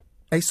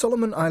A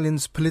Solomon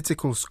Islands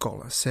political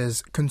scholar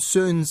says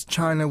concerns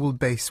China will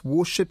base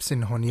warships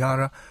in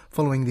Honiara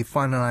following the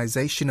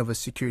finalization of a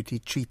security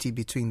treaty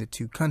between the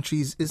two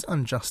countries is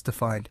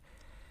unjustified.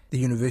 The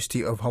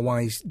University of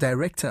Hawaii's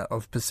Director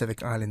of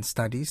Pacific Island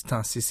Studies,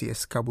 Taasisi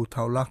Eskabu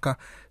Taulaka,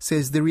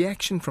 says the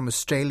reaction from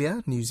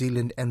Australia, New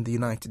Zealand and the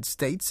United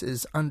States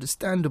is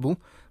understandable,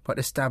 but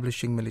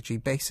establishing military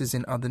bases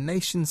in other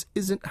nations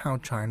isn't how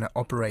China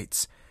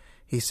operates.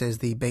 He says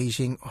the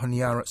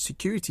Beijing-Honiara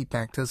Security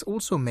Pact has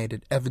also made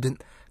it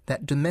evident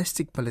that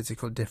domestic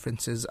political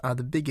differences are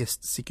the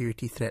biggest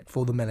security threat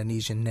for the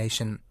Melanesian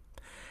nation.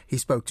 He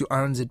spoke to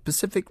RNZ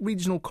Pacific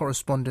regional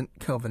correspondent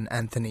Kelvin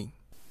Anthony.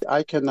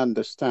 I can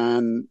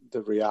understand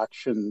the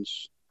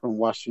reactions from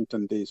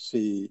Washington,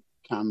 D.C.,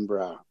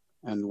 Canberra,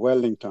 and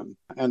Wellington.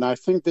 And I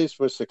think this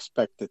was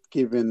expected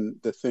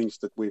given the things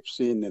that we've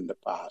seen in the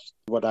past.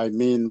 What I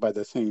mean by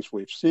the things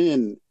we've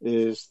seen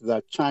is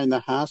that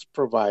China has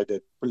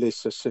provided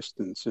police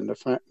assistance in the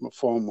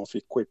form of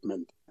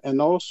equipment.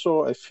 And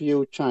also a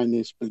few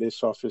Chinese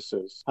police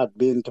officers had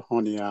been to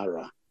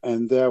Honiara.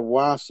 And there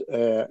was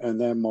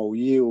an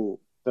MOU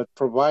that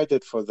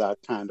provided for that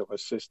kind of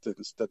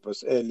assistance that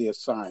was earlier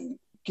signed.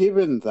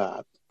 Given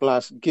that,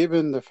 plus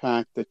given the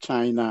fact that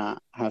China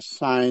has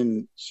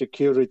signed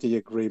security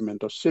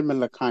agreement or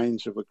similar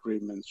kinds of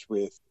agreements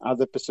with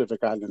other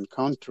Pacific Island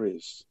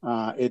countries,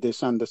 it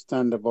is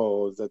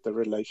understandable that the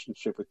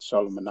relationship with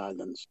Solomon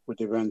Islands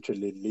would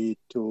eventually lead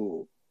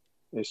to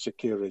a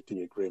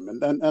security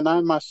agreement. And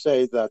I must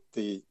say that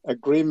the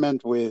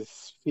agreement with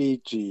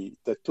Fiji,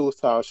 the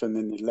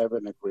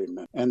 2011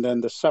 agreement, and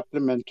then the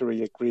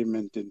supplementary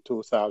agreement in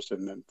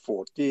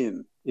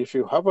 2014, if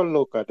you have a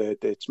look at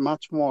it, it's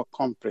much more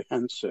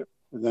comprehensive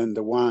than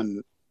the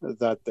one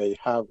that they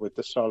have with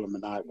the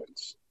Solomon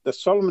Islands. The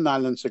Solomon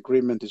Islands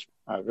agreement is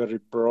very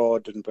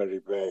broad and very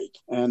vague.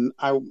 And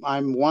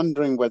I'm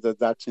wondering whether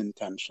that's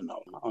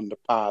intentional on the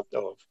part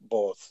of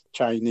both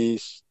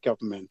Chinese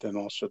government and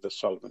also the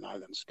Solomon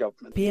Islands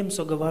government. PM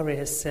Sogavare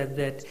has said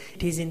that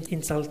it is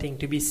insulting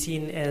to be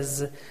seen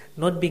as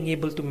not being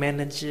able to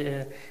manage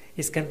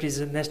his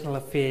country's national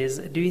affairs.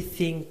 Do you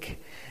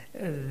think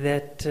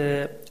that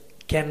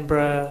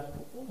Canberra,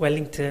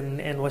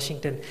 Wellington and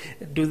Washington,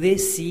 do they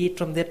see it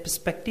from that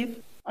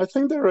perspective? I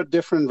think there are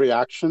different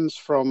reactions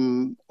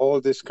from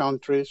all these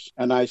countries,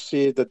 and I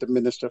see that the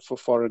Minister for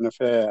Foreign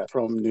Affairs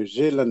from New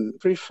Zealand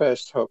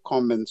prefaced her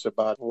comments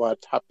about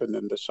what happened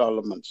in the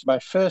Solomons by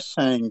first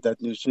saying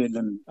that New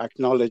Zealand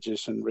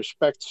acknowledges and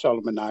respects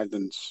Solomon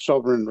Islands'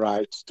 sovereign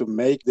rights to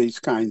make these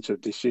kinds of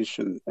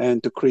decisions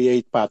and to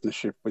create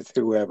partnership with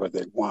whoever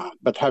they want.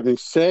 But having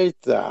said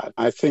that,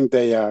 I think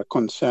they are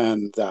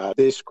concerned that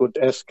this could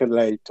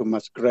escalate to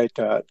much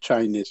greater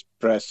Chinese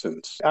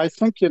presence. I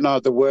think,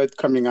 the word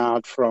coming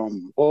out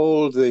from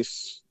all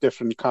these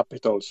different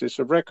capitals is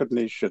a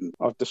recognition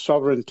of the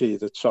sovereignty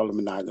that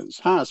Solomon Islands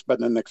has, but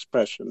an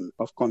expression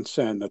of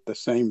concern at the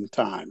same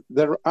time.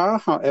 There are,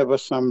 however,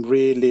 some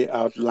really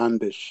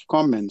outlandish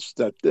comments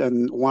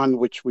and one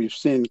which we've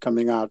seen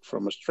coming out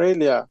from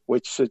Australia,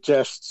 which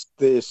suggests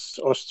this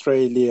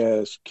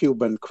Australia's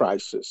Cuban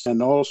crisis,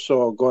 and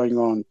also going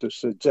on to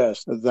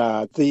suggest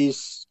that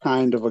these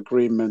kind of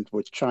agreement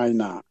with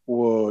China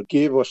would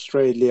give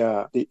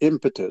Australia the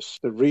impetus,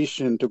 the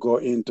reason to go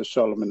into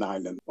Solomon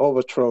Islands,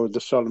 overthrow the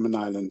Solomon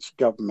Islands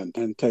government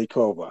and take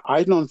over.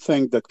 I don't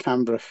think that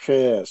Canberra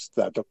shares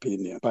that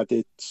opinion, but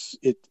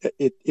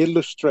it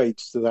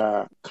illustrates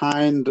the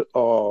kind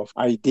of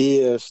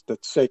ideas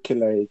that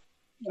circulate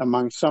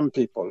among some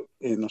people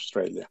in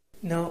Australia.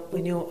 Now,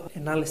 in your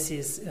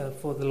analysis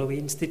for the Lowy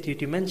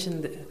Institute, you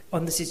mentioned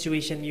on the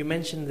situation, you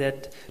mentioned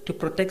that to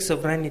protect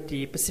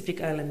sovereignty,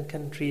 Pacific Island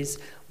countries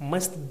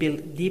must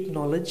build deep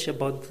knowledge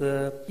about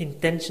the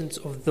intentions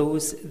of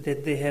those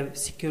that they have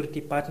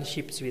security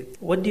partnerships with.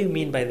 What do you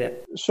mean by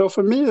that? So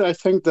for me, I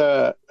think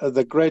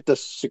the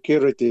greatest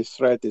security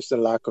threat is the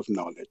lack of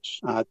knowledge.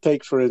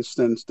 Take, for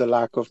instance, the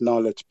lack of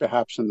knowledge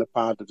perhaps on the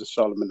part of the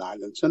Solomon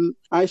Islands. And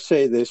I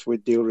say this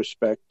with due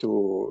respect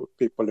to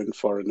people in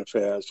foreign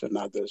affairs and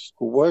others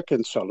who work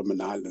in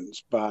Solomon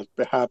Islands, but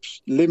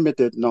perhaps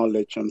limited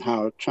knowledge on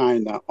how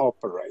China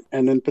operates.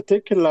 And in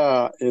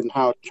particular, in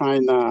how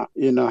China,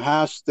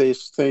 has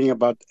this thing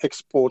about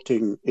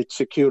exporting its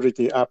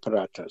security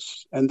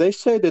apparatus. And they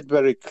said it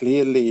very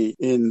clearly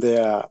in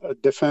their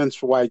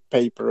Defense White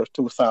Paper of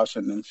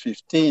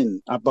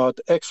 2015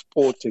 about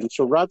exporting.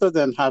 So rather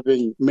than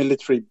having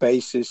military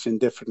bases in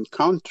different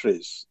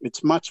countries,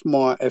 it's much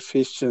more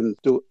efficient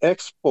to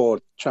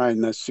export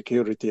China's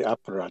security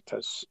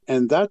apparatus.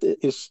 And that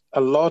is a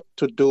lot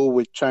to do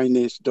with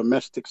Chinese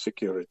domestic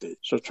security.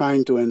 So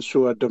trying to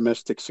ensure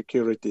domestic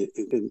security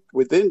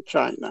within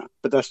China.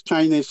 But as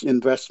Chinese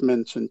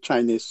investments Singaporeans and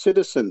Chinese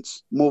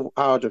citizens move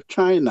out of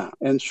China,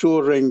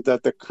 ensuring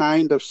that the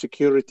kind of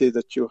security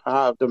that you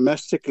have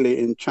domestically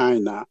in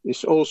China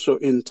is also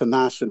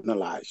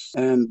internationalized.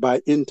 And by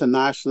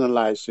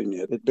internationalizing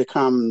it, it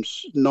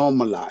becomes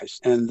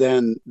normalized and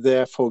then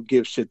therefore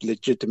gives it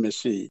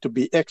legitimacy to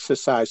be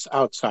exercised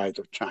outside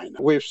of China.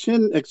 We've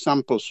seen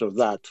examples of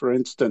that. For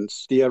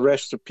instance, the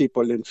arrest of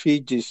people in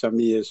Fiji some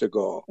years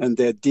ago and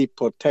their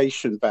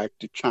deportation back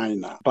to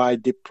China by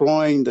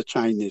deploying the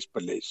Chinese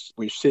police.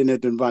 We've seen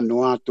it in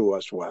Vanuatu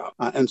as well.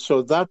 And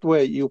so that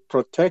way you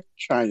protect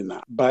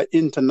China by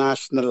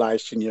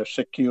internationalizing your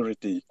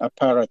security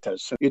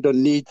apparatus. You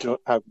don't need to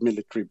have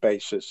military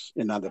bases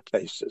in other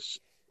places.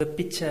 The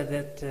picture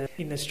that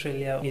in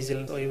Australia, New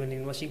Zealand, or even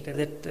in Washington,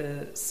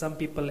 that some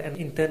people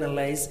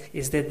internalize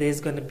is that there's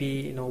going to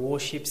be,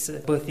 warships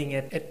berthing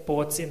at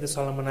ports in the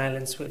Solomon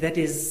Islands. That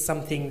is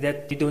something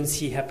that you don't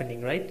see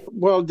happening, right?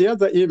 Well, the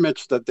other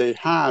image that they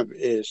have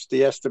is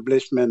the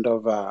establishment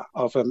of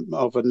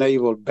a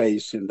naval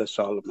base in the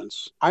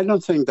Solomons. I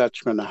don't think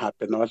that's going to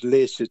happen, or at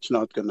least it's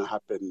not going to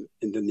happen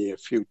in the near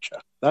future.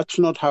 That's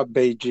not how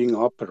Beijing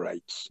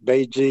operates.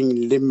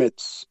 Beijing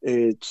limits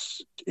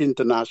its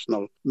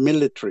international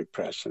military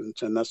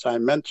presence. And as I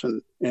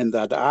mentioned in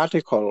that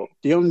article,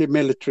 the only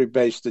military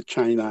base that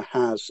China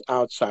has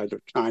outside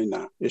of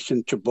China is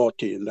in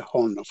Djibouti in the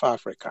Horn of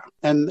Africa.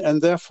 And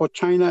therefore,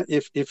 China,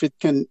 if it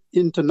can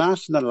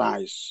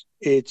internationalize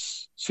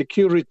its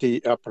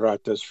security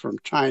apparatus from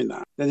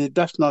China, then it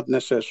does not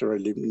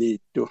necessarily need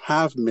to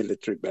have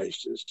military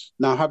bases.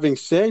 Now, having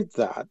said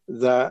that,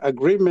 the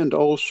agreement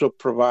also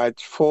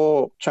provides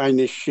for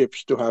Chinese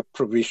ships to have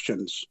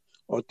provisions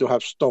or to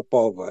have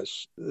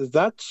stopovers.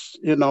 That's,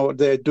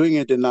 they're doing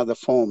it in other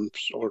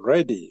forms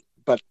already.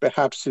 But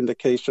perhaps in the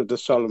case of the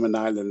Solomon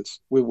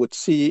Islands, we would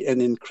see an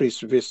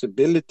increased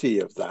visibility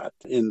of that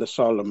in the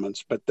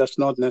Solomons, but does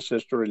not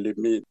necessarily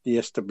mean the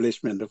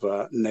establishment of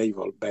a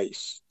naval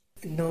base.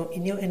 No,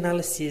 in your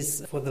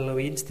analysis for the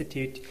Lowy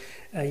Institute,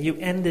 you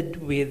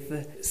ended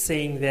with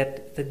saying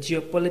that the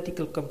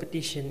geopolitical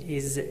competition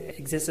is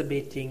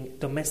exacerbating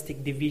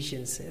domestic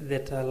divisions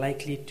that are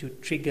likely to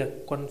trigger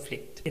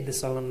conflict in the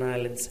Solomon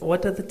Islands.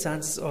 What are the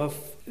chances of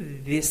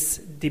this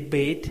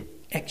debate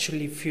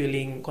actually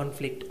fueling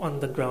conflict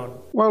on the ground?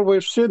 Well,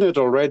 we've seen it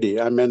already.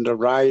 The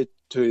riot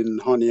in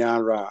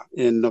Honiara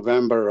in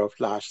November of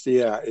last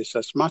year is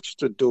as much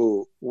to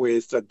do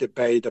with the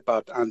debate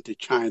about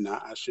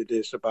anti-China as it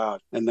is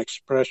about an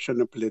expression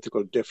of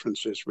political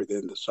differences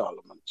within the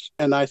Solomons.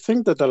 And I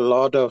think that a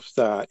lot of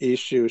the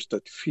issues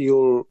that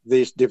fuel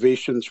these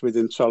divisions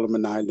within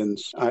Solomon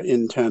Islands are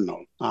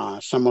internal.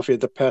 Some of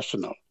it are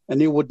personal.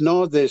 And you would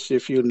know this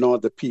if you know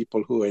the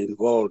people who are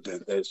involved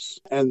in this.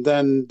 And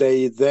then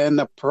they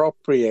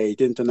appropriate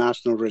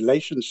international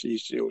relations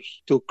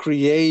issues to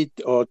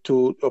create or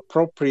to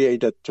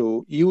appropriate it,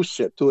 to use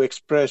it, to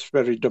express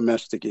very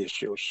domestic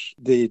issues.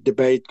 The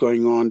debate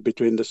going on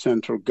between the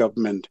central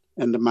government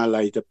and the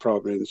Malaita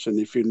province, and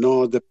if you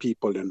know the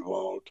people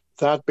involved,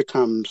 that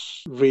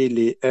becomes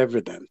really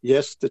evident.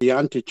 Yes, the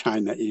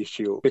anti-China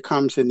issue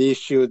becomes an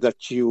issue that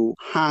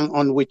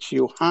on which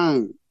you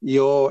hang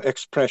your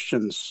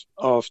expressions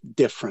of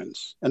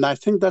difference. And I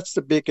think that's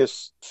the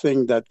biggest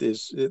thing that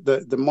is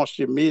the most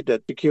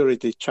immediate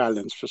security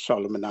challenge for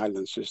Solomon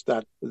Islands, is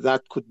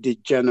that could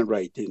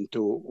degenerate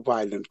into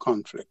violent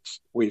conflicts.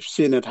 We've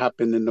seen it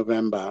happen in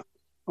November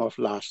of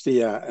last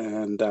year,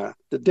 and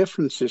the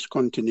differences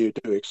continue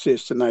to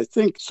exist. And I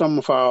think some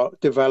of our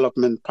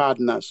development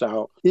partners,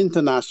 our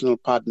international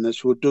partners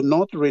who do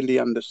not really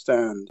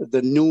understand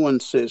the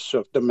nuances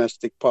of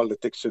domestic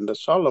politics in the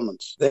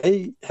Solomons,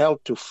 they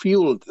help to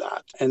fuel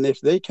that. And if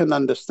they can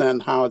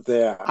understand how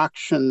their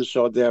actions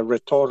or their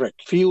rhetoric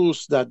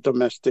fuels that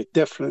domestic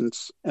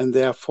difference and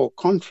therefore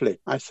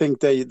conflict, I think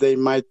they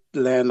might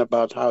learn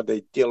about how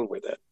they deal with it.